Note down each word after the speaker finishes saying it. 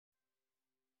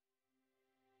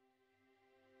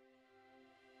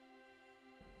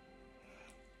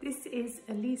This is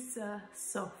Elisa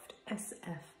Soft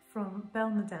SF from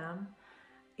Belle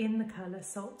in the colour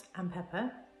Salt and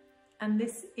Pepper, and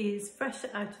this is fresh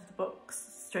out of the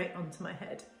box straight onto my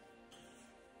head.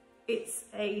 It's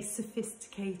a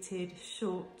sophisticated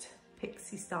short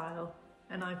pixie style,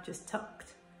 and I've just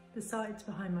tucked the sides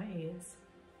behind my ears.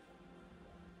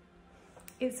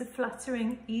 It's a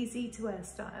flattering, easy to wear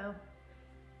style,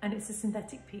 and it's a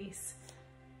synthetic piece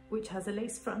which has a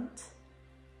lace front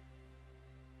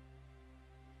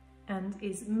and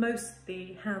is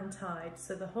mostly hand tied.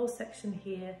 So the whole section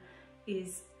here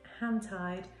is hand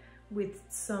tied with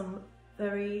some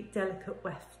very delicate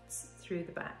wefts through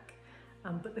the back.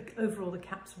 But overall the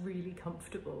cap's really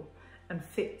comfortable and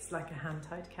fits like a hand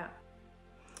tied cap.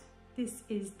 This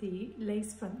is the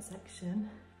lace front section,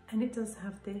 and it does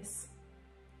have this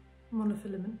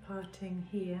monofilament parting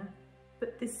here,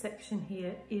 but this section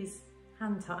here is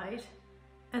hand tied.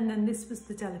 And then this was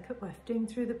the delicate wefting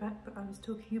through the back that I was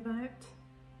talking about.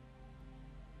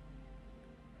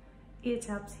 Ear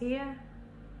tabs here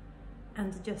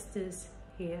and adjusters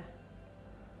here.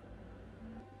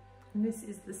 And this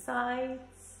is the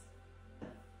sides.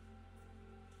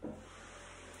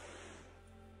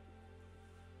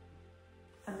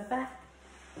 And the back.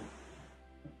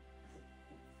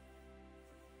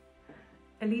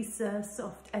 Elisa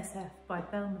Soft SF by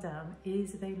Belle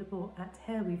is available at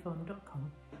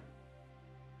HairWeavon.com.